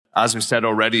As we said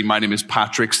already, my name is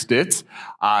Patrick Stitt,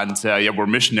 and we're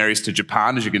missionaries to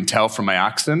Japan, as you can tell from my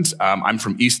accent. I'm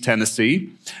from East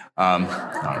Tennessee.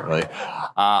 Not really.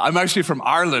 I'm actually from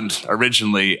Ireland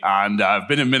originally, and I've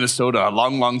been in Minnesota a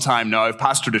long, long time now. I've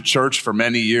pastored a church for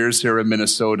many years here in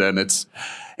Minnesota, and it's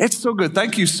so good.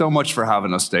 Thank you so much for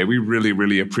having us today. We really,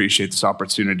 really appreciate this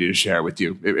opportunity to share with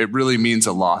you. It really means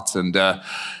a lot, and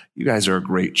you guys are a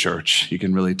great church. You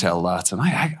can really tell that. And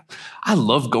I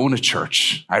love going to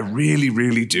church. I really,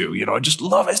 really do. I just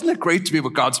love it. Isn't it great to be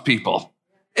with God's people?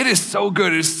 It is so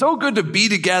good. It is so good to be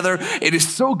together. It is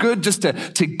so good just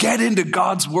to get into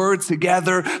God's word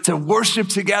together, to worship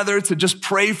together, to just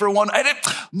pray for one.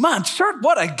 Man, church,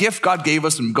 what a gift God gave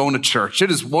us from going to church. It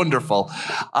is wonderful.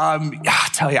 I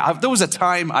tell you, there was a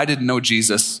time I didn't know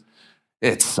Jesus.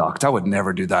 It sucked. I would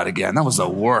never do that again. That was the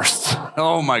worst.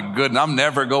 Oh my goodness. I'm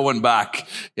never going back.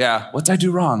 Yeah. What did I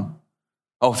do wrong?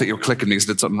 Oh, I think you were clicking because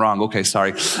I did something wrong. Okay,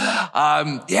 sorry.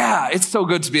 It's so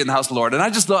good to be in the house of the Lord. And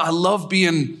I love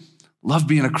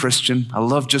being a Christian. I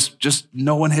love just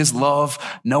knowing his love,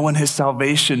 knowing his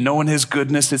salvation, knowing his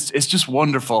goodness. It's just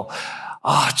wonderful.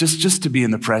 Just to be in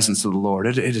the presence of the Lord.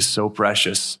 It is so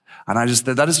precious. And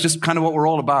that is just kind of what we're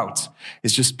all about.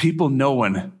 It's just people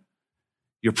knowing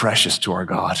you're precious to our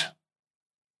God.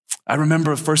 I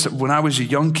remember first when I was a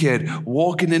young kid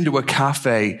walking into a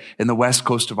cafe in the west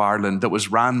coast of Ireland that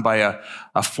was ran by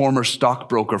a former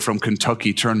stockbroker from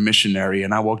Kentucky turned missionary.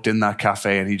 And I walked in that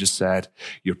cafe and he just said,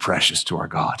 "You're precious to our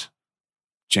God."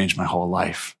 Changed my whole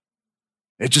life.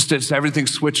 It's everything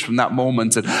switched from that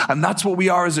moment. And that's what we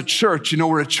are as a church.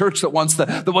 We're a church that wants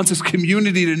this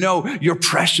community to know you're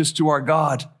precious to our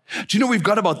God. Do you know we've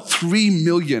got about 3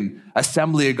 million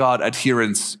Assembly of God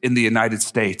adherents in the United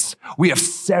States? We have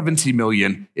 70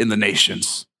 million in the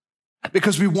nations.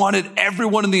 Because we wanted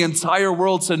everyone in the entire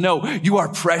world to know you are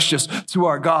precious to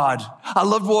our God. I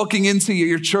loved walking into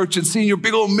your church and seeing your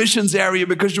big old missions area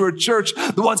because you're a church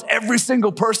that wants every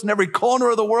single person, every corner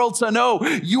of the world to know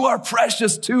you are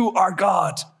precious to our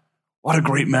God. What a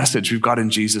great message we've got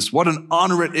in Jesus. What an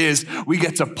honor it is we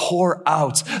get to pour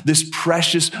out this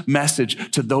precious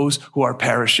message to those who are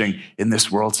perishing in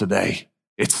this world today.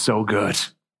 It's so good.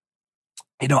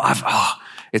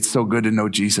 It's so good to know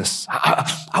Jesus.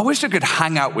 I wish I could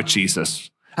hang out with Jesus.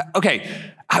 Okay,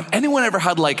 have anyone ever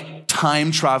had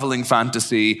time traveling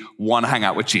fantasy, want to hang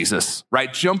out with Jesus,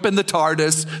 right? Jump in the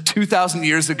TARDIS 2,000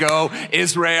 years ago,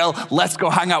 Israel, let's go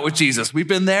hang out with Jesus. We've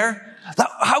been there.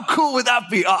 How cool would that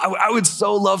be? I would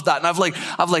so love that. And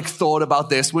I've thought about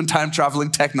this when time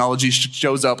traveling technology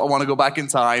shows up. I want to go back in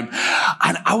time.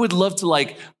 And I would love to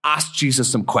ask Jesus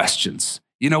some questions.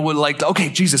 Okay,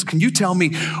 Jesus, can you tell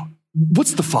me,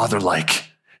 what's the Father like?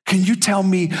 Can you tell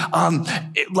me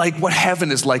what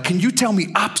heaven is like? Can you tell me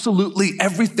absolutely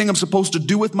everything I'm supposed to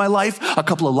do with my life? A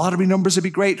couple of lottery numbers would be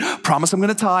great. Promise I'm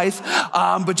going to tithe.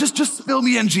 But just fill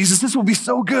me in, Jesus. This will be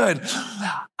so good.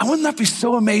 And wouldn't that be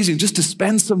so amazing just to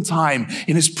spend some time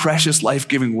in his precious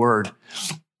life-giving word?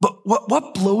 But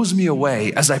what blows me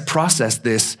away as I process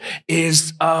this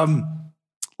is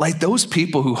those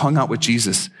people who hung out with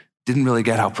Jesus didn't really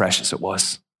get how precious it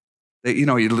was.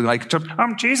 You're like,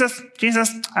 Jesus,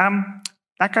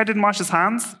 that guy didn't wash his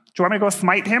hands. Do you want me to go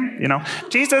smite him?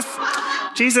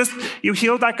 Jesus, you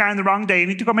healed that guy on the wrong day. You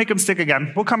need to go make him sick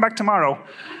again. We'll come back tomorrow.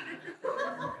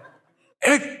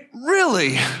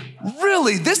 Really,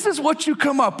 this is what you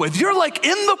come up with. You're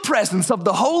in the presence of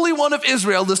the Holy One of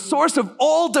Israel, the source of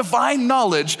all divine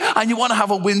knowledge, and you want to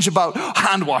have a whinge about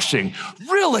hand washing.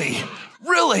 Really.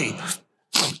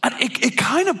 And it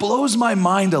kind of blows my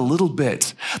mind a little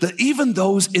bit that even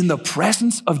those in the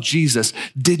presence of Jesus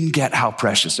didn't get how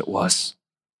precious it was.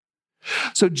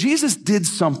 So Jesus did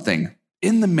something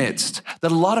in the midst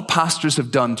that a lot of pastors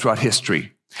have done throughout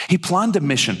history. He planned a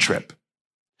mission trip.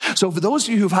 So for those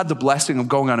of you who've had the blessing of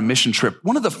going on a mission trip,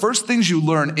 one of the first things you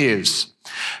learn is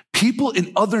people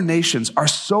in other nations are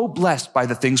so blessed by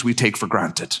the things we take for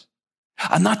granted.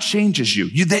 And that changes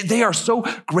you. They are so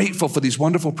grateful for these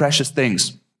wonderful, precious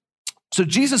things. So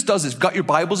Jesus does this. You've got your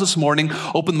Bibles this morning.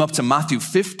 Open them up to Matthew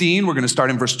 15. We're going to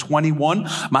start in verse 21.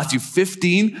 Matthew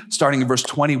 15, starting in verse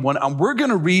 21. And we're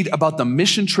going to read about the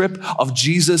mission trip of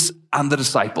Jesus and the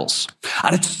disciples.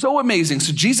 And it's so amazing.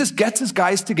 So Jesus gets his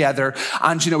guys together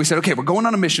and, we said, okay, we're going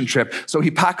on a mission trip. So he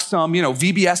packs some,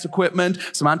 VBS equipment,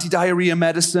 some anti-diarrhea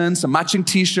medicine, some matching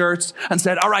t-shirts and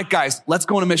said, all right, guys, let's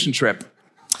go on a mission trip.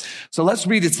 So let's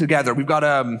read it together. We've got,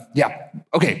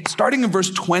 starting in verse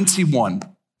 21,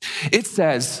 it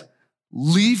says,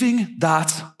 leaving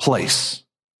that place.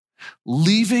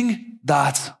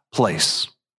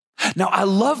 Now, I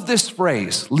love this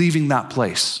phrase, leaving that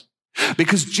place.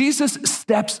 Because Jesus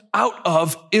steps out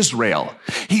of Israel.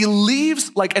 He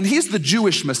leaves, and he's the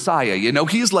Jewish Messiah,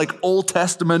 he's like Old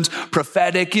Testament,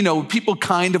 prophetic, people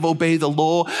kind of obey the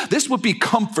law. This would be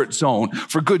comfort zone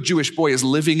for good Jewish boys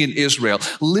living in Israel,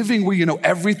 living where,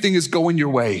 everything is going your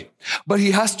way. But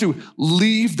he has to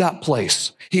leave that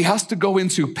place. He has to go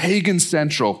into pagan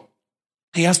central.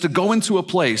 He has to go into a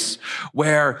place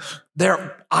where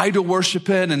they're idol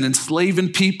worshiping and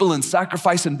enslaving people and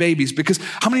sacrificing babies. Because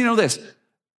how many know this?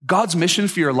 God's mission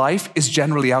for your life is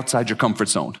generally outside your comfort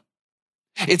zone.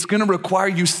 It's going to require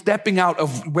you stepping out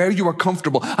of where you are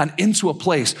comfortable and into a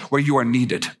place where you are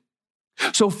needed.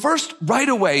 So first, right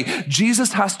away,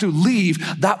 Jesus has to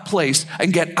leave that place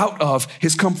and get out of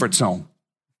his comfort zone.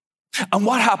 And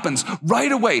what happens right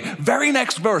away? Very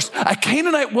next verse, a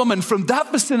Canaanite woman from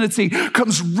that vicinity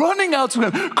comes running out to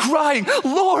him, crying,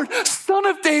 "Lord, Son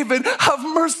of David, have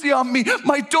mercy on me.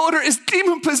 My daughter is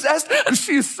demon-possessed and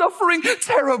she is suffering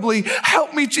terribly.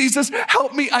 Help me, Jesus.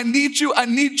 Help me. I need you. I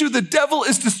need you. The devil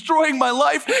is destroying my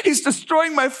life. He's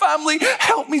destroying my family.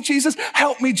 Help me, Jesus.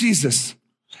 Help me, Jesus."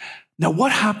 Now,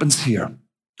 what happens here?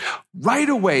 Right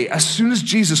away, as soon as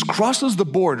Jesus crosses the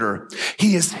border,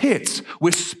 he is hit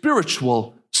with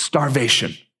spiritual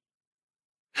starvation.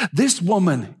 This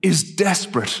woman is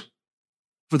desperate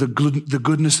for the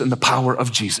goodness and the power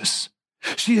of Jesus.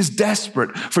 She is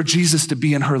desperate for Jesus to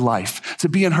be in her life, to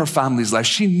be in her family's life.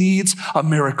 She needs a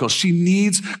miracle. She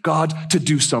needs God to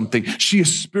do something. She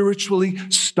is spiritually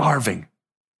starving.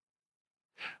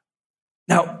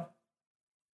 Now,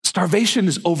 starvation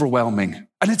is overwhelming.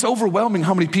 And it's overwhelming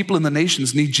how many people in the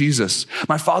nations need Jesus.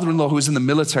 My father-in-law, who was in the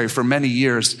military for many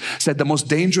years, said the most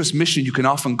dangerous mission you can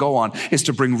often go on is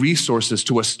to bring resources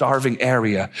to a starving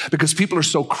area, because people are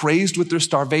so crazed with their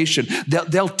starvation,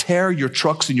 they'll tear your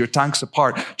trucks and your tanks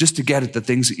apart just to get at the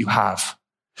things that you have.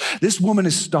 This woman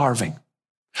is starving.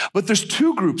 But there's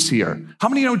two groups here. How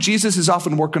many know Jesus is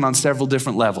often working on several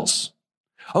different levels?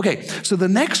 Okay, so the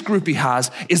next group he has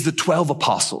is the 12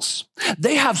 apostles.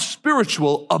 They have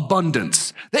spiritual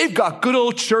abundance. They've got good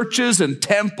old churches and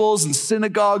temples and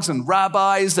synagogues and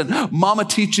rabbis, and mama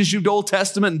teaches you Old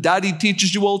Testament and daddy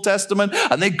teaches you Old Testament,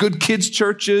 and they good kids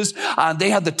churches, and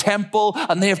they have the temple,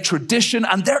 and they have tradition,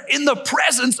 and they're in the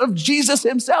presence of Jesus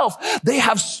himself. They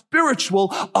have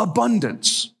spiritual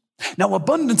abundance. Now,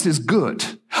 abundance is good.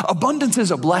 Abundance is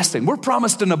a blessing. We're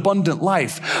promised an abundant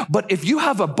life. But if you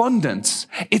have abundance,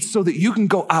 it's so that you can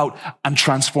go out and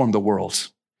transform the world.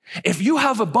 If you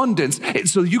have abundance,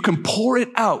 it's so you can pour it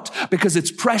out because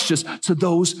it's precious to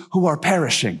those who are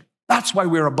perishing. That's why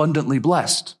we're abundantly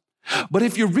blessed. But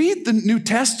if you read the New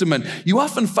Testament, you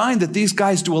often find that these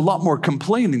guys do a lot more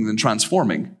complaining than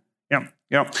transforming.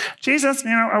 Jesus,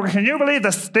 can you believe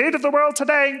the state of the world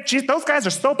today? Jeez, those guys are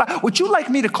so bad. Would you like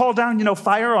me to call down,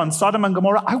 fire on Sodom and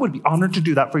Gomorrah? I would be honored to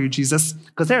do that for you, Jesus,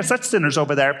 because they're such sinners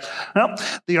over there. Well,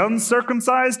 the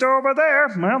uncircumcised over there,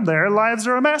 their lives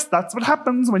are a mess. That's what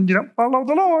happens when you don't follow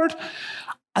the Lord.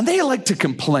 And they like to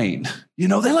complain. They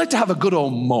like to have a good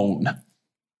old moan.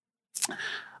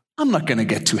 I'm not going to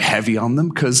get too heavy on them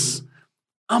because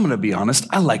I'm going to be honest,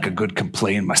 I like a good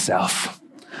complain myself.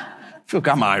 Look,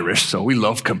 I'm Irish, so we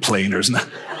love complainers. And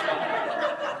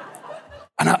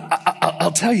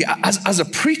I'll tell you, as a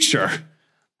preacher,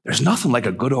 there's nothing like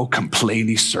a good old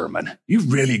complainy sermon. You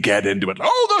really get into it.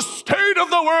 Oh, the state of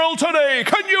the world today.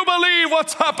 Can you believe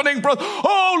what's happening, brother?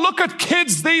 Oh, look at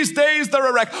kids these days. They're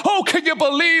a wreck. Oh, can you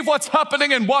believe what's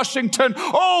happening in Washington?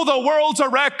 Oh, the world's a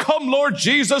wreck. Come, Lord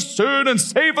Jesus, soon and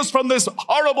save us from this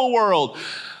horrible world.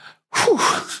 Whew.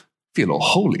 Feel all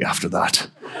holy after that.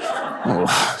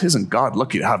 Oh, isn't God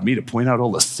lucky to have me to point out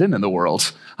all the sin in the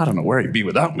world? I don't know where he'd be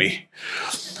without me.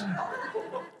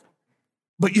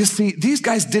 But you see, these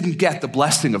guys didn't get the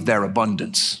blessing of their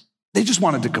abundance. They just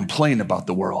wanted to complain about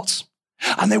the world.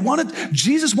 And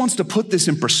Jesus wants to put this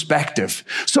in perspective.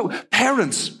 So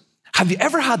parents, have you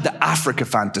ever had the Africa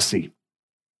fantasy?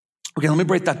 Okay, let me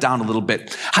break that down a little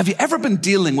bit. Have you ever been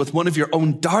dealing with one of your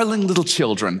own darling little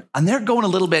children and they're going a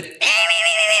little bit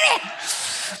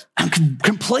and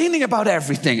complaining about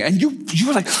everything, and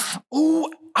you're like,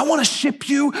 oh, I want to ship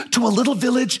you to a little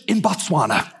village in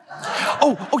Botswana.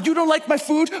 Oh, you don't like my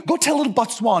food? Go tell a little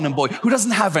Botswanan boy who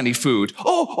doesn't have any food.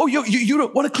 Oh, you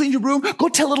don't want to clean your room? Go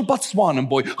tell a little Botswanan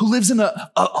boy who lives in a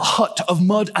hut of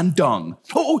mud and dung.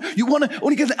 Oh, you want to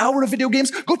only get an hour of video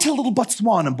games? Go tell a little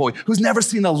Botswanan boy who's never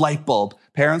seen a light bulb.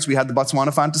 Parents, we had the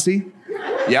Botswana fantasy.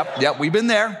 Yep, we've been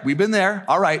there.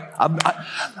 All right.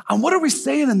 And what are we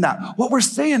saying in that? What we're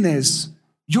saying is,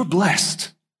 you're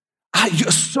blessed.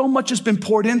 So much has been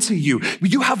poured into you.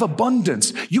 You have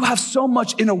abundance. You have so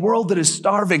much in a world that is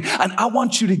starving. And I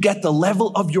want you to get the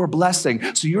level of your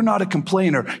blessing. So you're not a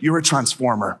complainer. You're a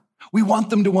transformer. We want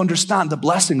them to understand the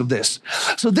blessing of this.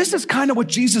 So this is kind of what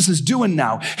Jesus is doing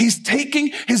now. He's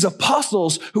taking his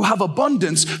apostles who have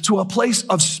abundance to a place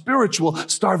of spiritual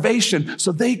starvation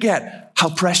so they get how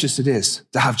precious it is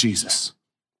to have Jesus.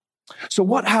 So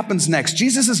what happens next?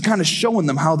 Jesus is kind of showing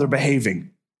them how they're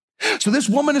behaving. So this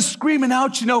woman is screaming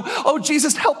out, oh,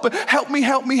 Jesus, help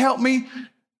me.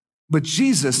 But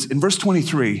Jesus, in verse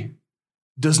 23,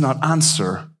 does not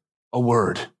answer a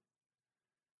word.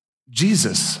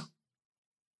 Jesus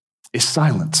is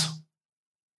silent.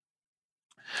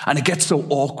 And it gets so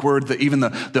awkward that even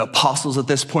the apostles at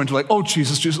this point are like, oh,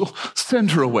 Jesus,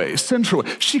 send her away.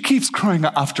 She keeps crying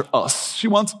after us. She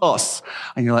wants us.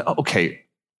 And you're like, oh, okay,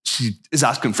 she is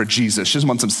asking for Jesus. She doesn't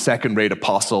want some second-rate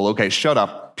apostle. Okay, shut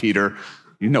up, Peter.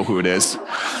 You know who it is.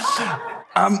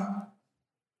 But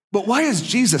why is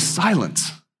Jesus silent?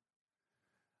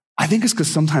 I think it's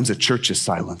because sometimes the church is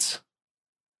silent.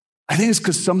 I think it's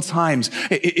because sometimes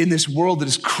in this world that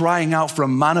is crying out for a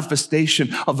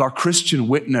manifestation of our Christian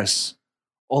witness,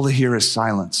 all they hear is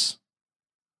silence.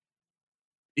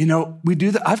 We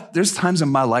do that. There's times in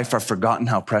my life I've forgotten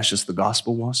how precious the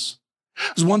gospel was.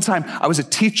 There was one time I was a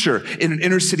teacher in an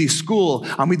inner city school,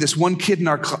 and we had this one kid in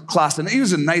our class, and he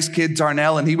was a nice kid,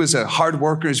 Darnell, and he was a hard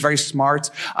worker, he was very smart,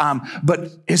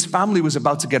 but his family was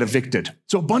about to get evicted.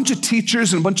 So a bunch of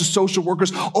teachers and a bunch of social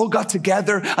workers all got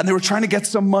together, and they were trying to get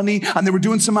some money, and they were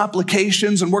doing some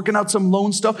applications and working out some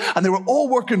loan stuff, and they were all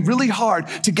working really hard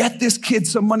to get this kid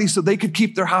some money so they could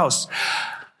keep their house.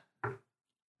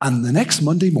 And the next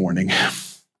Monday morning,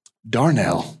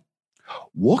 Darnell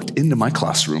walked into my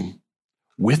classroom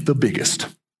with the biggest,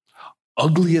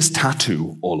 ugliest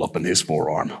tattoo all up in his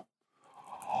forearm.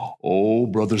 Oh,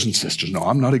 brothers and sisters, no,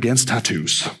 I'm not against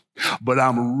tattoos, but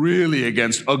I'm really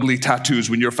against ugly tattoos.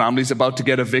 When your family's about to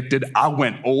get evicted, I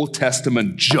went Old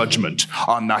Testament judgment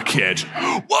on that kid.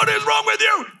 What is wrong with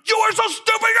you? You are so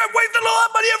stupid. You're wasting all that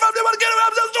money. Your family want to get him.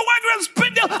 I'm so angry. I'm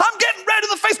spitting nails. I'm getting red in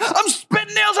the face. I'm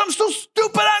spitting nails. I'm so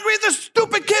stupid angry at this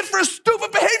stupid kid for his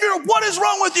stupid behavior. What is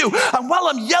wrong with you? And while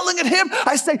I'm yelling at him,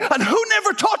 I say, and who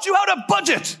never taught you how to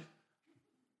budget?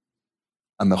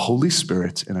 And the Holy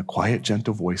Spirit, in a quiet,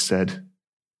 gentle voice, said,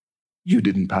 you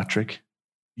didn't, Patrick.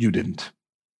 You didn't.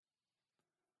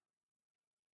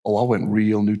 Oh, I went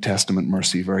real New Testament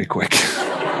mercy very quick.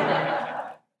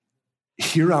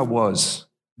 Here I was,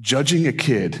 judging a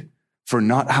kid for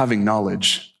not having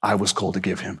knowledge I was called to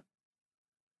give him.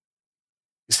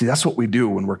 You see, that's what we do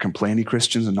when we're complaining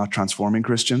Christians and not transforming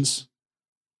Christians.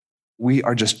 We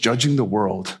are just judging the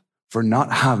world for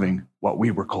not having what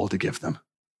we were called to give them.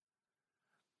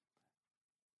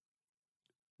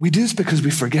 We do this because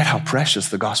we forget how precious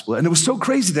the gospel is. And it was so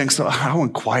crazy then, so I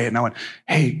went quiet and I went,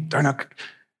 hey, Darnell,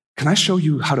 can I show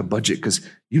you how to budget? Because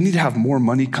you need to have more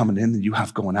money coming in than you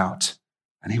have going out.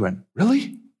 And he went,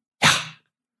 really? Yeah.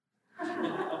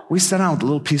 We sat down with a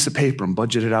little piece of paper and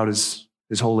budgeted out his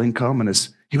whole income. And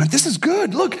he went, this is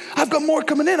good. Look, I've got more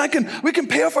coming in. We can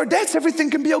pay off our debts. Everything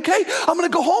can be okay. I'm going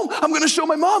to go home. I'm going to show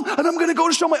my mom. And I'm going to go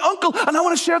to show my uncle. And I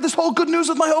want to share this whole good news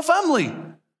with my whole family.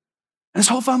 And his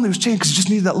whole family was changed because he just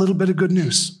needed that little bit of good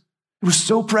news. It was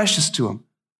so precious to him.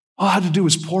 All I had to do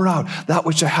was pour out that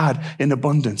which I had in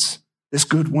abundance, this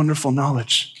good, wonderful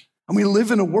knowledge. And we live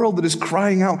in a world that is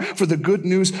crying out for the good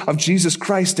news of Jesus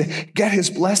Christ to get his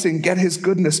blessing, get his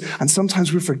goodness. And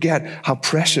sometimes we forget how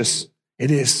precious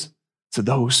it is to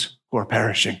those who are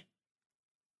perishing.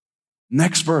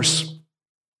 Next verse.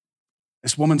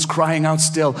 This woman's crying out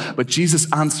still, but Jesus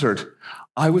answered,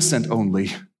 I was sent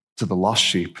only to the lost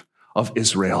sheep of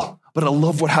Israel. But I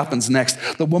love what happens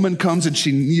next. The woman comes and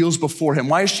she kneels before him.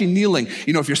 Why is she kneeling?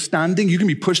 If you're standing, you can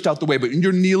be pushed out the way, but when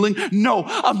you're kneeling, no,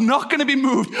 I'm not going to be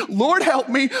moved. Lord, help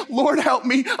me. Lord, help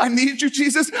me. I need you,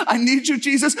 Jesus. I need you,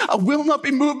 Jesus. I will not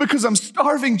be moved because I'm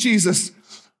starving, Jesus.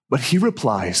 But he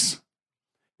replies,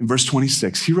 in verse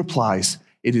 26, he replies,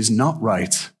 it is not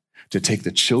right to take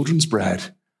the children's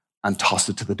bread and toss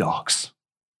it to the dogs.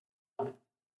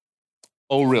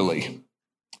 Oh, really?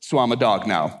 So I'm a dog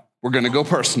now. We're going to go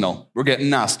personal. We're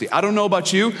getting nasty. I don't know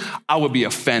about you. I would be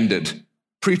offended.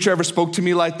 Preacher ever spoke to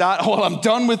me like that? Oh, well, I'm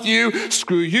done with you.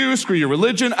 Screw your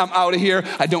religion. I'm out of here.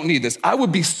 I don't need this. I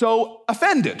would be so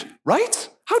offended, right?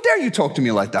 How dare you talk to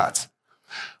me like that?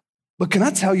 But can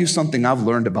I tell you something I've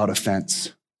learned about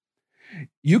offense?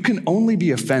 You can only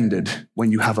be offended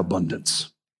when you have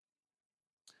abundance.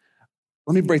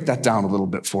 Let me break that down a little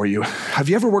bit for you. Have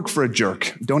you ever worked for a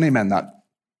jerk? Don't amen that.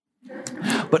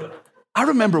 But I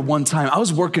remember one time I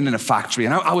was working in a factory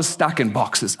and I was stacking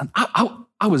boxes, and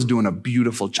I was doing a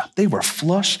beautiful job. They were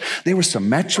flush. They were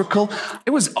symmetrical.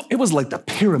 It was like the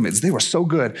pyramids. They were so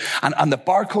good. And the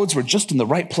barcodes were just in the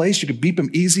right place. You could beep them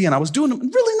easy. And I was doing a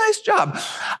really nice job.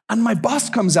 And my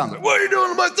boss comes out and like, what are you doing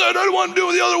on my side? I don't want to do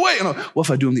it the other way. And I'm like, well, if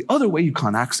I do them the other way, you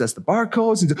can't access the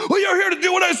barcodes. And he's like, well, you're here to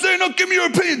do what I say. Now give me your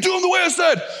opinion. Do them the way I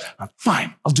said. I'm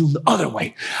fine. I'll do them the other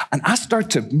way. And I start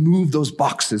to move those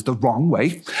boxes the wrong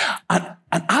way. And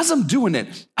as I'm doing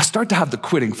it, I start to have the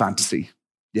quitting fantasy.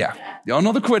 Yeah, y'all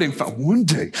know the quitting. One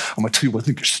day, I'm going to tell you what I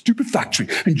think your stupid factory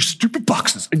and your stupid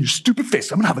boxes and your stupid face.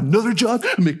 I'm going to have another job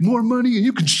and make more money and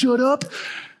you can shut up.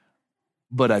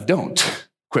 But I don't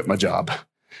quit my job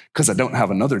because I don't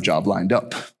have another job lined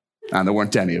up and there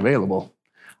weren't any available.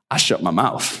 I shut my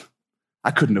mouth.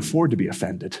 I couldn't afford to be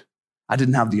offended. I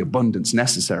didn't have the abundance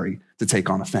necessary to take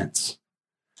on offense.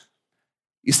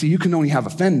 You see, you can only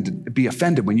be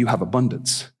offended when you have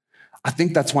abundance. I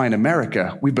think that's why in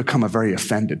America, we've become a very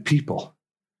offended people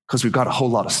because we've got a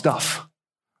whole lot of stuff.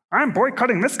 I'm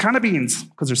boycotting this kind of beans.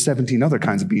 Because there's 17 other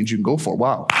kinds of beans you can go for.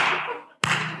 Wow.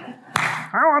 I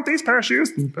want these pair of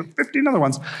shoes and 15 other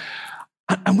ones.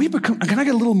 And we become, can I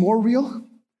get a little more real?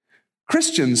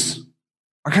 Christians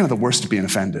are kind of the worst at being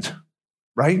offended,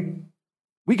 right?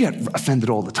 We get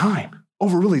offended all the time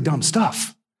over really dumb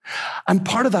stuff. And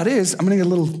part of that is, I'm going to get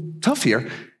a little tough here,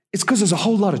 it's because there's a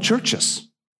whole lot of churches.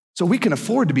 So we can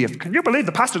afford to be. Can you believe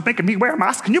the pastor's making me wear a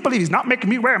mask? Can you believe he's not making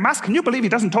me wear a mask? Can you believe he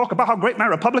doesn't talk about how great my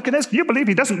Republican is? Can you believe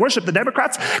he doesn't worship the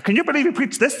Democrats? Can you believe he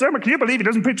preached this sermon? Can you believe he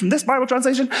doesn't preach from this Bible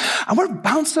translation? And we're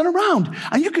bouncing around.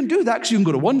 And you can do that because you can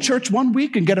go to one church one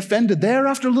week and get offended there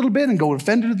after a little bit and go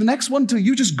offended to the next one till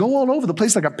you just go all over the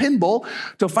place like a pinball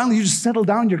till finally you just settle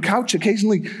down your couch,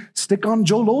 occasionally stick on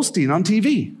Joel Osteen on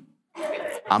TV.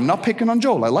 I'm not picking on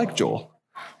Joel. I like Joel.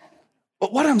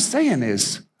 But what I'm saying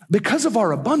is, because of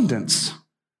our abundance,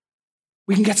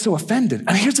 we can get so offended.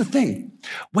 And here's the thing.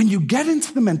 When you get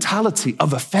into the mentality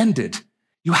of offended,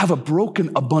 you have a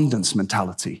broken abundance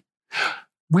mentality.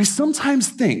 We sometimes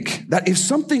think that if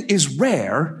something is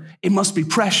rare, it must be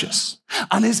precious.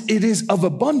 And as it is of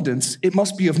abundance, it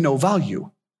must be of no value.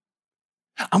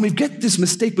 And we get this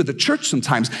mistake with the church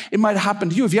sometimes. It might have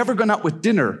happened to you. Have you ever gone out with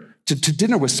dinner, to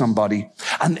dinner with somebody,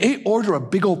 and they order a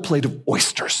big old plate of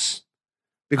oysters,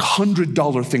 big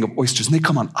 $100 thing of oysters, and they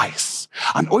come on ice.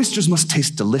 And oysters must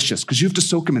taste delicious because you have to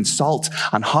soak them in salt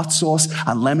and hot sauce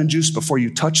and lemon juice before you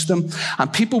touch them.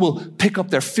 And people will pick up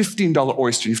their $15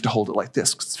 oyster. You have to hold it like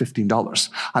this because it's $15.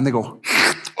 And they go,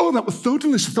 oh, that was so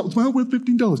delicious. That was well worth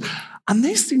 $15. And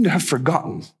they seem to have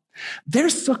forgotten. They're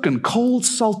sucking cold,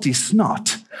 salty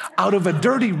snot out of a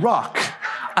dirty rock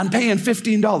and paying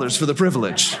 $15 for the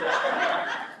privilege.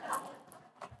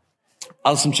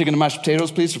 I'll have some chicken and mashed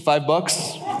potatoes, please, for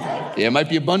 $5. Yeah, it might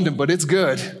be abundant, but it's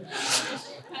good.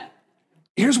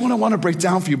 Here's what I want to break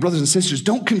down for you, brothers and sisters.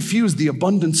 Don't confuse the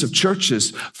abundance of churches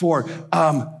for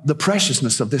the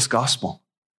preciousness of this gospel.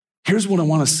 Here's what I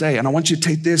want to say, and I want you to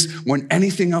take this more than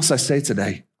anything else I say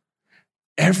today.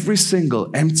 Every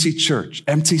single empty church,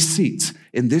 empty seat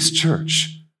in this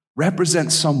church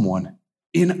represents someone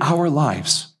in our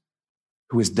lives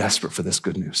who is desperate for this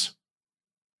good news,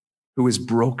 who is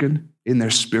broken in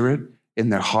their spirit, in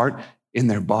their heart, in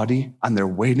their body, and they're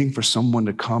waiting for someone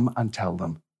to come and tell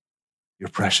them, you're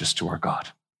precious to our God.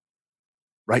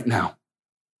 Right now.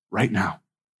 Right now.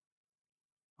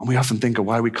 And we often think of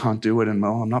why we can't do it, and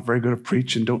I'm not very good at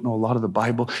preaching, don't know a lot of the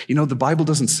Bible. You know, the Bible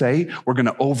doesn't say we're going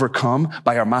to overcome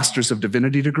by our Masters of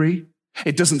Divinity degree.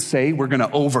 It doesn't say we're going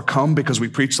to overcome because we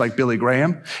preach like Billy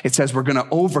Graham. It says we're going to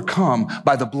overcome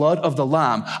by the blood of the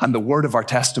Lamb and the word of our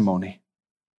testimony.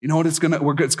 You know what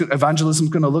evangelism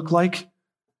is going to look like?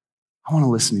 I want to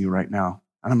listen to you right now,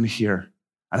 and I'm going to hear.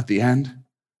 And at the end,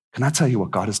 can I tell you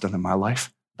what God has done in my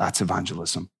life? That's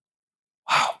evangelism.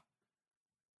 Wow.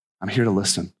 I'm here to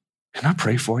listen. Can I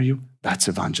pray for you? That's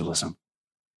evangelism.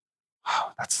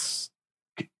 Wow,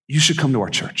 you should come to our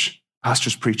church.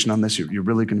 Pastor's preaching on this. You're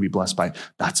really going to be blessed by it.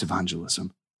 That's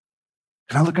evangelism.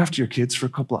 Can I look after your kids for a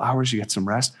couple of hours? You get some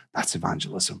rest? That's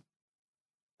evangelism.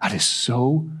 That is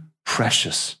so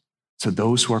precious to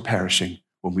those who are perishing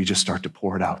when we just start to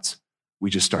pour it out.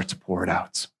 We just start to pour it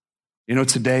out. You know,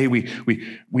 today we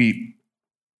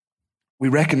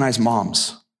recognize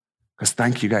moms because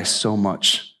thank you guys so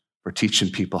much for teaching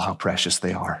people how precious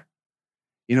they are.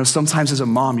 You know, sometimes as a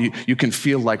mom, you can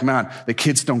feel like, man, the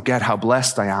kids don't get how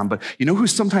blessed I am. But you know who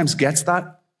sometimes gets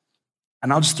that?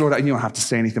 And I'll just throw it out. You don't have to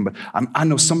say anything, but I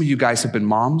know some of you guys have been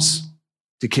moms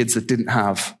to kids that didn't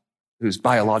have, whose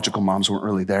biological moms weren't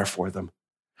really there for them.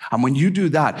 And when you do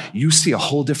that, you see a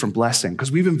whole different blessing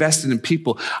because we've invested in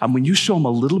people. And when you show them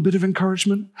a little bit of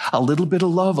encouragement, a little bit of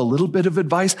love, a little bit of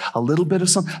advice, a little bit of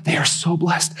something, they are so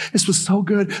blessed. This was so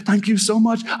good. Thank you so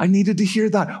much. I needed to hear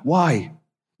that. Why?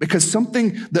 Because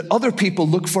something that other people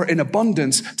look for in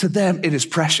abundance, to them, it is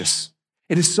precious.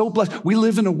 It is so blessed. We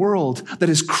live in a world that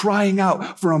is crying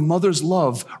out for a mother's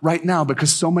love right now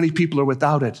because so many people are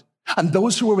without it. And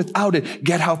those who are without it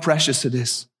get how precious it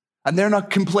is. And they're not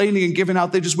complaining and giving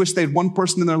out. They just wish they had one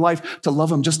person in their life to love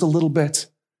them just a little bit.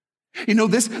 You know,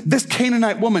 this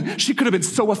Canaanite woman, she could have been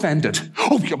so offended.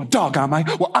 Oh, you're a dog, am I?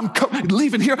 Well, I'm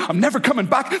leaving here. I'm never coming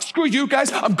back. Screw you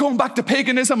guys. I'm going back to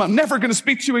paganism. I'm never going to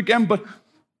speak to you again.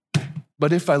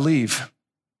 But if I leave,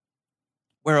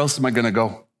 where else am I going to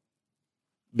go?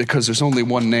 Because there's only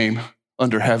one name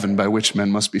under heaven by which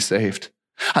men must be saved.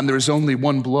 And there is only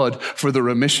one blood for the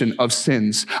remission of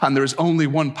sins. And there is only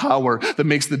one power that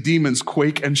makes the demons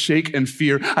quake and shake and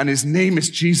fear. And his name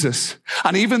is Jesus.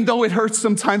 And even though it hurts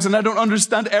sometimes and I don't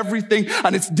understand everything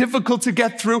and it's difficult to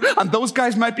get through and those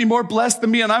guys might be more blessed than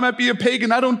me and I might be a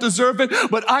pagan, I don't deserve it.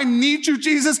 But I need you,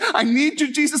 Jesus. I need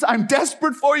you, Jesus. I'm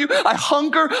desperate for you. I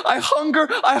hunger, I hunger,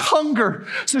 I hunger.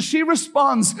 So she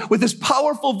responds with this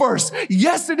powerful verse.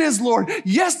 Yes, it is, Lord.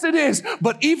 Yes, it is.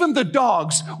 But even the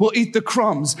dogs will eat the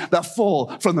crumbs that fall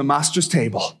from the master's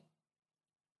table.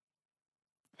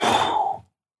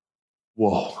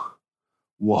 Whoa.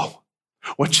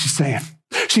 What's she saying?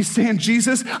 She's saying,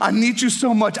 Jesus, I need you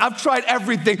so much. I've tried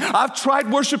everything. I've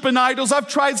tried worshiping idols. I've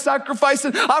tried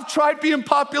sacrificing. I've tried being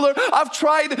popular. I've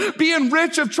tried being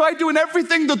rich. I've tried doing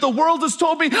everything that the world has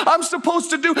told me I'm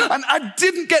supposed to do, and I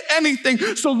didn't get anything.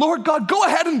 So Lord God, go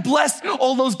ahead and bless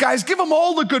all those guys. Give them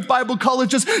all the good Bible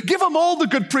colleges. Give them all the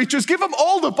good preachers. Give them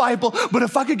all the Bible. But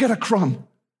if I could get a crumb,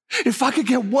 if I could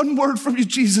get one word from you,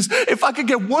 Jesus, if I could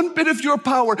get one bit of your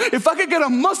power, if I could get a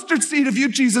mustard seed of you,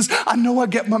 Jesus, I know I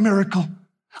get my miracle.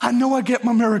 I know I get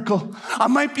my miracle. I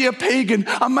might be a pagan.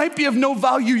 I might be of no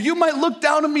value. You might look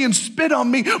down on me and spit on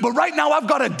me, but right now I've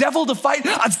got a devil to fight.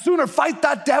 I'd sooner fight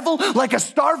that devil like a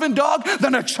starving dog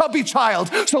than a chubby child.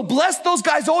 So bless those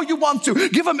guys all you want to.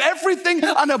 Give them everything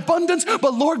in abundance,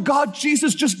 but Lord God,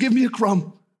 Jesus, just give me a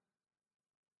crumb.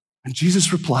 And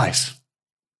Jesus replies,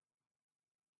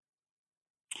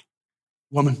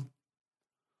 woman,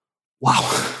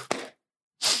 wow,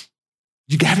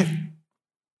 you get it.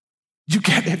 You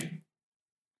get it.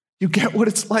 You get what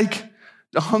it's like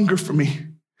to hunger for me.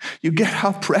 You get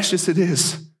how precious it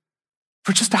is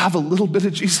for just to have a little bit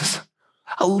of Jesus,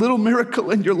 a little miracle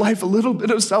in your life, a little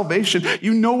bit of salvation.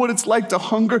 You know what it's like to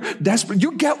hunger desperate.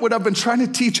 You get what I've been trying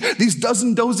to teach these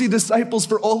dozen dozy disciples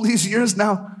for all these years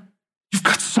now. You've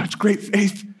got such great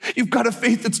faith. You've got a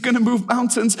faith that's going to move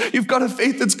mountains. You've got a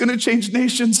faith that's going to change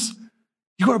nations.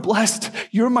 You are blessed.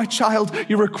 You're my child.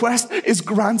 Your request is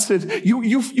granted.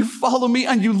 You follow me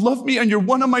and you love me and you're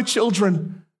one of my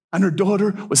children. And her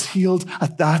daughter was healed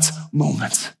at that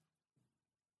moment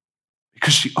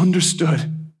because she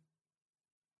understood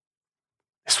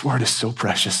this word is so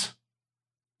precious.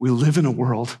 We live in a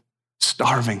world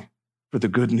starving for the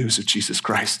good news of Jesus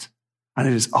Christ. And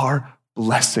it is our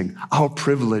blessing, our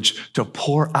privilege to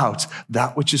pour out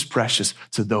that which is precious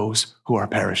to those who are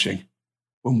perishing.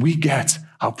 When we get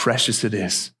how precious it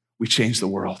is, we change the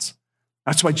world.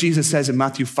 That's why Jesus says in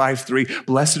Matthew 5:3,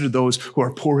 blessed are those who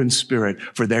are poor in spirit,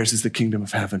 for theirs is the kingdom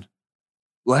of heaven.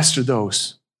 Blessed are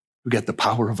those who get the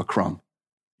power of a crumb.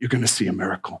 You're going to see a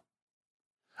miracle.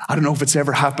 I don't know if it's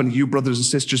ever happened to you, brothers and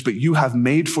sisters, but you have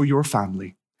made for your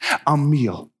family a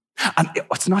meal. And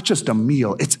it's not just a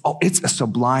meal, it's a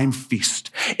sublime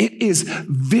feast. It is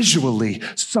visually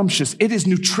sumptuous. It is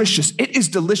nutritious. It is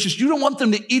delicious. You don't want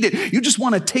them to eat it. You just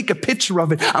want to take a picture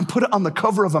of it and put it on the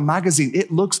cover of a magazine.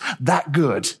 It looks that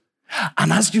good.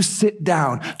 And as you sit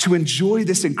down to enjoy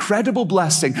this incredible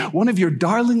blessing, one of your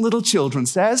darling little children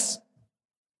says,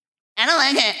 I don't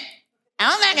like it. I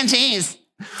want mac and cheese.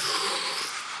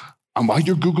 And while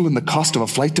you're Googling the cost of a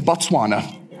flight to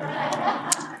Botswana,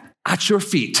 at your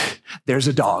feet, there's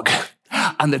a dog.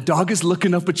 And the dog is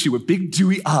looking up at you with big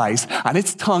dewy eyes, and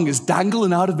its tongue is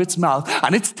dangling out of its mouth,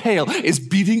 and its tail is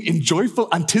beating in joyful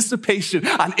anticipation.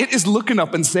 And it is looking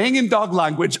up and saying in dog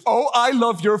language, oh, I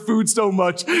love your food so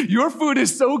much. Your food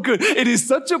is so good. It is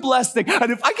such a blessing.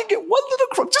 And if I can get one little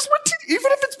crumb, just one teeny,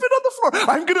 even if it's been on the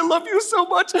floor, I'm going to love you so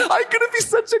much. I'm going to be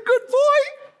such a good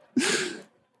boy.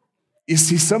 You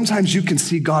see, sometimes you can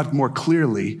see God more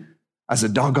clearly as a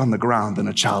dog on the ground than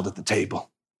a child at the table.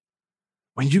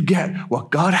 when you get what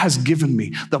God has given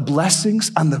me, the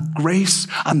blessings and the grace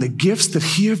and the gifts that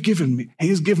he has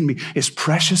given me is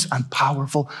precious and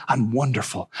powerful and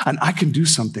wonderful. And I can do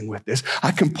something with this.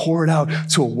 I can pour it out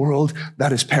to a world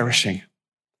that is perishing.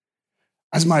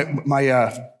 As my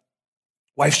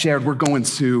wife shared, we're going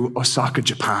to Osaka,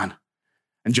 Japan.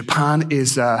 And Japan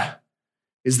Osaka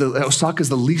is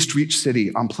the least reached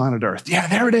city on planet Earth. Yeah,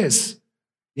 there it is.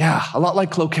 Yeah, a lot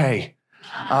like Cloquet.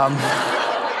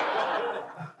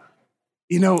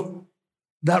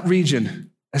 That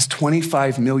region has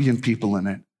 25 million people in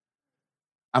it.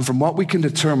 And from what we can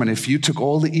determine, if you took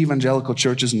all the evangelical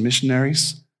churches and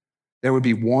missionaries, there would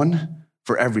be one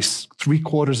for every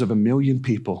 750,000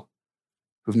 people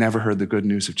who've never heard the good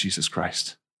news of Jesus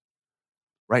Christ.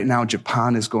 Right now,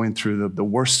 Japan is going through the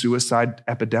worst suicide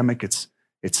epidemic it's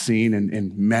seen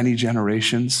in many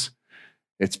generations.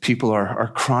 Its people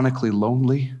are chronically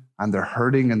lonely, and they're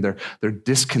hurting, and they're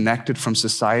disconnected from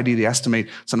society. They estimate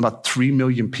something about 3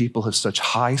 million people have such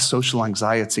high social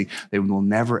anxiety they will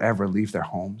never, ever leave their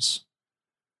homes.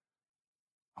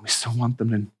 And we still want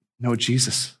them to know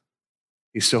Jesus.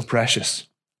 He's so precious.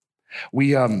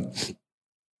 When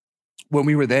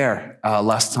we were there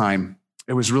last time,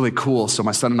 it was really cool. So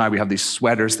my son and I, we have these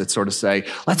sweaters that sort of say,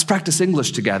 let's practice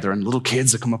English together. And little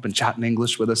kids that come up and chat in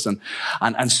English with us.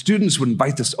 And students would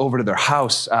invite us over to their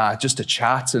house just to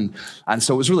chat. And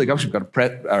so it was really good. We've got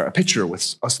a picture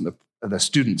with us and the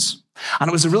students. And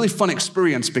it was a really fun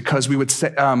experience because we would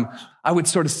say, I would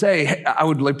sort of say, I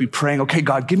would be praying, okay,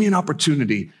 God, give me an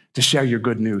opportunity to share your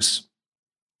good news.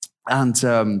 And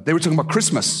they were talking about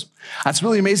Christmas. And it's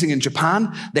really amazing. In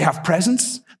Japan, they have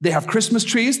presents. They have Christmas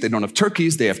trees. They don't have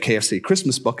turkeys. They have KFC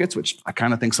Christmas buckets, which I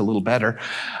kind of think's a little better.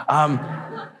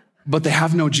 But they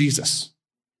have no Jesus.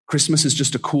 Christmas is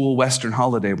just a cool Western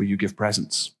holiday where you give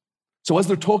presents. So as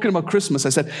they're talking about Christmas, I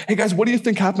said, hey guys, what do you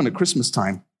think happened at Christmas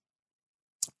time?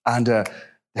 And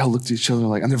they all looked at each other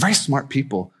and they're very smart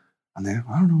people. And they,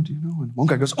 I don't know, do you know? And one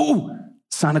guy goes, oh,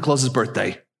 Santa Claus's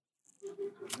birthday.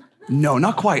 No,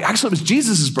 not quite. Actually, it was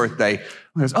Jesus' birthday. And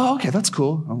he goes, oh, okay, that's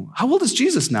cool. Oh, how old is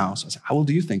Jesus now? So I said, how old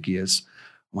do you think he is?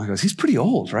 And he goes, he's pretty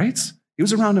old, right? He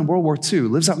was around in World War II,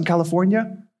 lives out in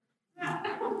California.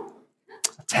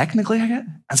 Technically, I get.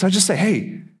 And so I just say,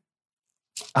 hey,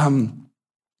 can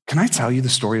I tell you the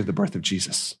story of the birth of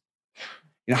Jesus?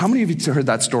 You know, how many of you heard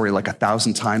that story like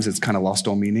 1,000 times? It's kind of lost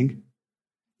all meaning.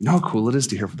 You know how cool it is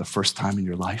to hear for the first time in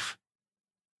your life?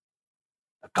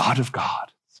 The God of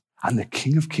God and the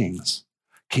King of Kings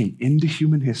came into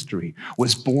human history,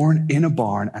 was born in a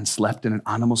barn, and slept in an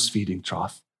animal's feeding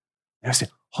trough. And I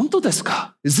said, Honto desu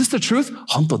ka? Is this the truth?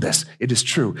 Honto desu. It is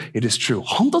true. It is true.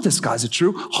 Honto desu ka? Is it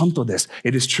true? Honto desu.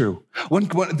 It is true.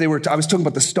 I was talking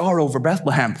about the star over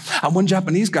Bethlehem, and one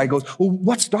Japanese guy goes, well,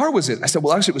 what star was it? I said,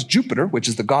 well, actually, it was Jupiter, which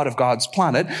is the god of God's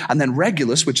planet, and then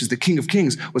Regulus, which is the King of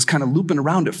Kings, was kind of looping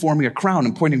around it, forming a crown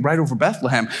and pointing right over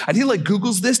Bethlehem. And he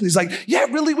Googles this, and he's like, yeah,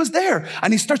 it really was there.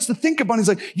 And he starts to think about it. He's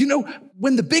like, you know,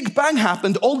 when the Big Bang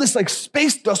happened, all this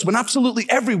space dust went absolutely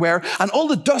everywhere, and all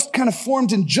the dust kind of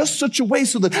formed in just such a way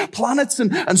so that planets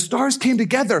and stars came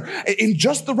together in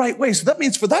just the right way. So that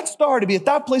means for that star to be at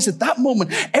that place at that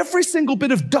moment, every single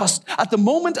bit of dust at the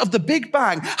moment of the Big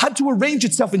Bang had to arrange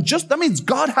itself in that means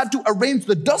God had to arrange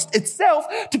the dust itself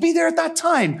to be there at that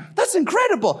time. That's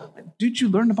incredible. Dude, you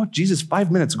learned about Jesus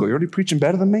 5 minutes ago. You're already preaching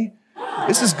better than me?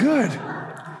 This is good.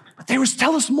 But they were,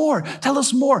 tell us more.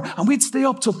 And we'd stay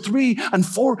up till 3 and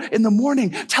 4 in the morning.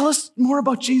 Tell us more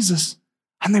about Jesus.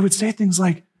 And they would say things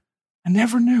like, I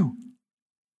never knew.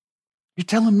 You're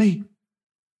telling me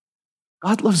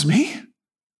God loves me?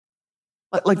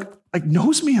 Like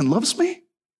knows me and loves me?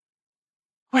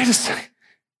 Wait a second.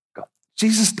 God,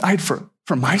 Jesus died for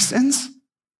my sins?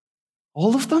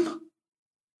 All of them?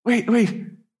 Wait.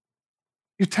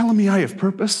 You're telling me I have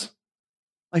purpose?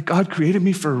 Like God created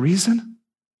me for a reason?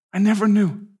 I never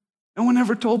knew. No one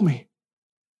ever told me.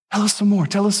 Tell us some more.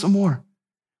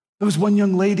 There was one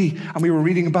young lady, and we were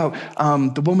reading about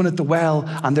the woman at the well,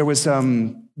 and there was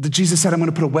Jesus said, I'm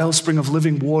going to put a wellspring of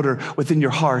living water within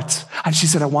your heart. And she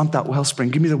said, I want that wellspring.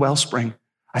 Give me the wellspring.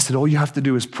 I said, all you have to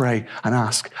do is pray and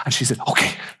ask. And she said,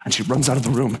 okay. And she runs out of the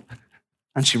room.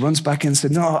 And she runs back in and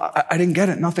said, no, I didn't get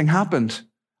it. Nothing happened.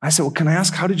 I said, well, can I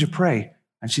ask, how did you pray?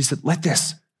 And she said, like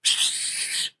this.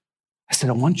 I said,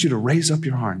 I want you to raise up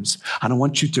your arms, and I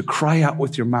want you to cry out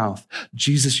with your mouth,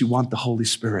 Jesus, you want the Holy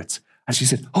Spirit. And she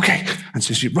said, okay. And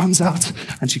so she runs out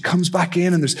and she comes back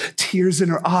in, and there's tears in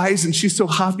her eyes, and she's so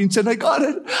happy and said, I got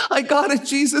it.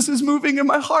 Jesus is moving in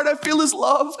my heart. I feel his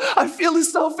love. I feel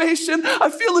his salvation. I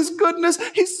feel his goodness.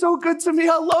 He's so good to me.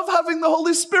 I love having the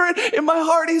Holy Spirit in my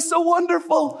heart. He's so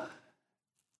wonderful.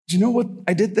 Do you know what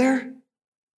I did there?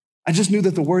 I just knew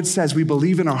that the word says we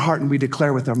believe in our heart and we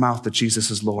declare with our mouth that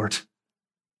Jesus is Lord.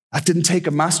 That didn't take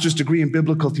a master's degree in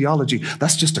biblical theology.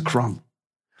 That's just a crumb.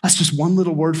 That's just one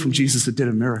little word from Jesus that did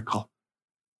a miracle.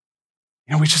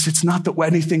 It's not that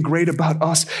anything great about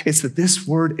us. It's that this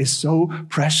word is so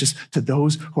precious to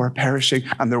those who are perishing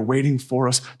and they're waiting for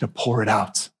us to pour it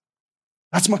out.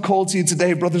 That's my call to you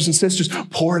today, brothers and sisters.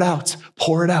 Pour it out,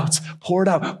 pour it out, pour it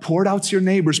out. Pour it out to your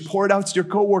neighbors, pour it out to your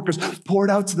coworkers, pour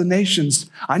it out to the nations.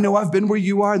 I know I've been where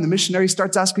you are and the missionary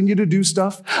starts asking you to do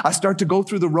stuff. I start to go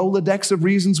through the Rolodex of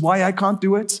reasons why I can't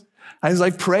do it. I was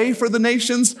like, pray for the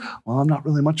nations. Well, I'm not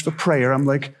really much of a prayer. I'm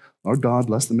like, Lord God,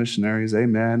 bless the missionaries,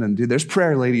 amen. And there's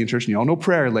prayer lady in church, and you all know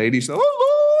prayer lady. So,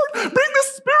 oh Lord, bring the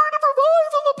spirit of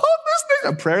revival upon this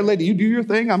nation. Prayer lady, you do your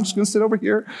thing. I'm just going to sit over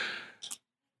here.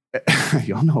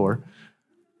 Y'all know her.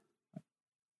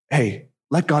 Hey,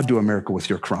 let God do a miracle with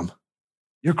your crumb.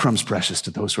 Your crumb's precious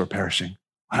to those who are perishing.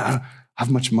 I don't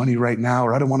have much money right now,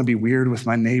 or I don't want to be weird with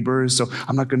my neighbors, so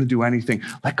I'm not going to do anything.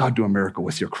 Let God do a miracle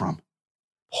with your crumb.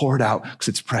 Pour it out because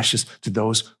it's precious to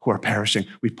those who are perishing.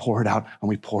 We pour it out and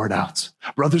we pour it out.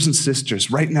 Brothers and sisters,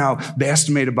 right now, they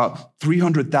estimate about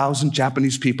 300,000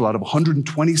 Japanese people out of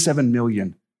 127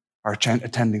 million are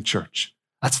attending church.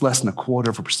 That's less than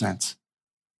 0.25%.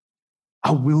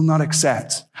 I will not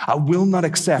accept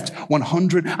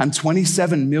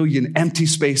 127 million empty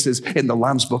spaces in the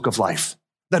Lamb's Book of Life.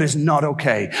 That is not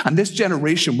okay. And this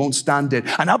generation won't stand it.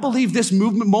 And I believe this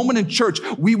moment in church,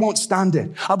 we won't stand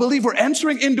it. I believe we're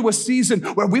entering into a season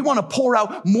where we want to pour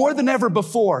out more than ever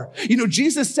before.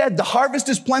 Jesus said the harvest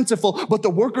is plentiful, but the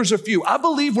workers are few. I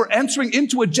believe we're entering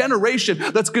into a generation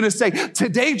that's going to say,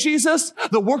 today, Jesus,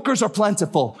 the workers are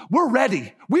plentiful. We're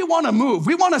ready. We want to move.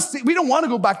 We don't want to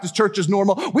go back to church as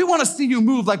normal. We want to see you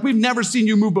move like we've never seen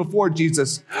you move before,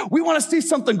 Jesus. We want to see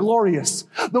something glorious.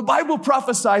 The Bible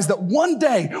prophesies that one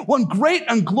day, one great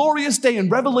and glorious day in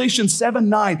Revelation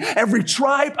 7:9, every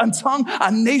tribe and tongue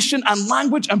and nation and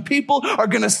language and people are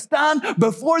going to stand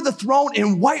before the throne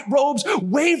in white robes,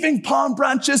 waving palm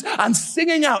branches and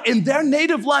singing out in their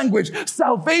native language,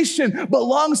 salvation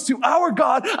belongs to our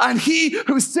God and he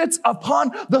who sits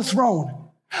upon the throne.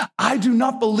 I do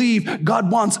not believe God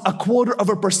wants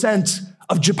 0.25%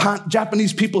 of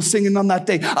Japanese people singing on that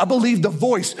day. I believe the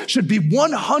voice should be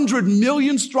 100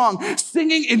 million strong,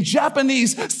 singing in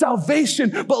Japanese.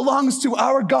 Salvation belongs to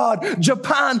our God.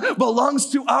 Japan belongs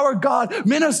to our God.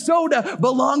 Minnesota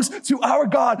belongs to our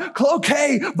God.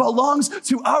 Cloquet belongs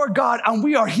to our God. And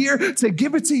we are here to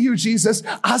give it to you, Jesus,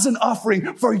 as an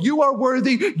offering. For you are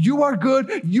worthy, you are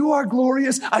good, you are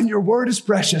glorious, and your word is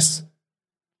precious.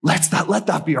 Let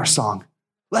that be our song.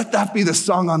 Let that be the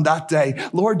song on that day.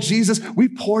 Lord Jesus, we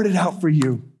poured it out for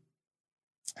you.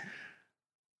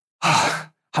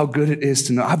 How good it is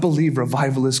to know. I believe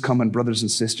revival is coming, brothers and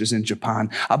sisters, in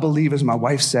Japan. I believe, as my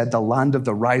wife said, the land of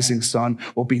the rising sun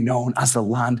will be known as the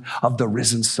land of the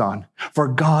risen sun. For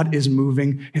God is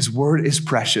moving, his word is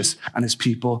precious, and his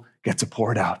people get to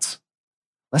pour it out.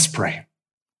 Let's pray.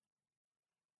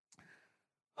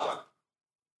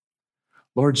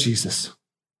 Lord Jesus,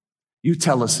 you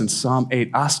tell us in Psalm 8,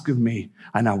 ask of me,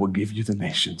 and I will give you the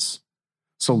nations.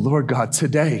 So, Lord God,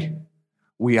 today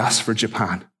we ask for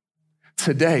Japan.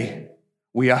 Today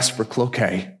we ask for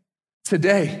Cloquet.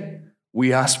 Today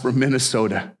we ask for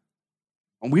Minnesota.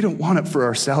 And we don't want it for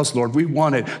ourselves, Lord. We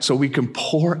want it so we can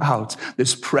pour out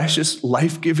this precious,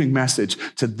 life-giving message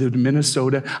to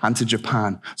Minnesota and to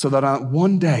Japan, so that on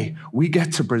one day we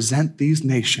get to present these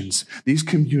nations, these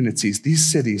communities,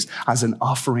 these cities as an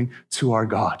offering to our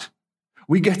God.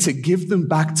 We get to give them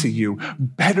back to you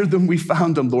better than we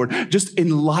found them, Lord, just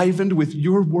enlivened with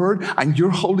your word and your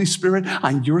Holy Spirit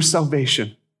and your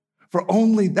salvation. For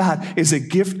only that is a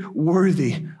gift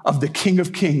worthy of the King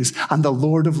of Kings and the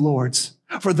Lord of Lords.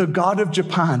 For the God of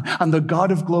Japan and the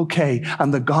God of Cloquet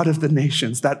and the God of the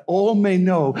nations, that all may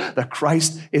know that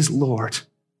Christ is Lord.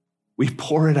 We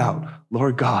pour it out,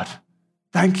 Lord God.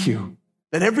 Thank you.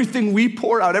 That everything we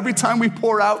pour out, every time we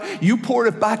pour out, you pour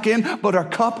it back in, but our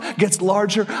cup gets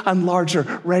larger and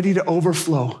larger, ready to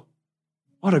overflow.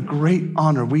 What a great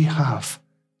honor we have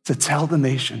to tell the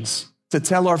nations, to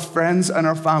tell our friends and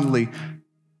our family,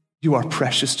 you are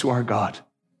precious to our God.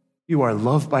 You are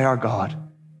loved by our God.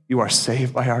 You are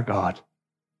saved by our God.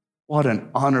 What an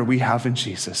honor we have in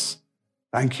Jesus.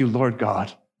 Thank you, Lord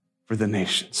God, for the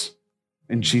nations.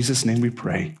 In Jesus' name we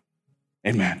pray.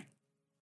 Amen.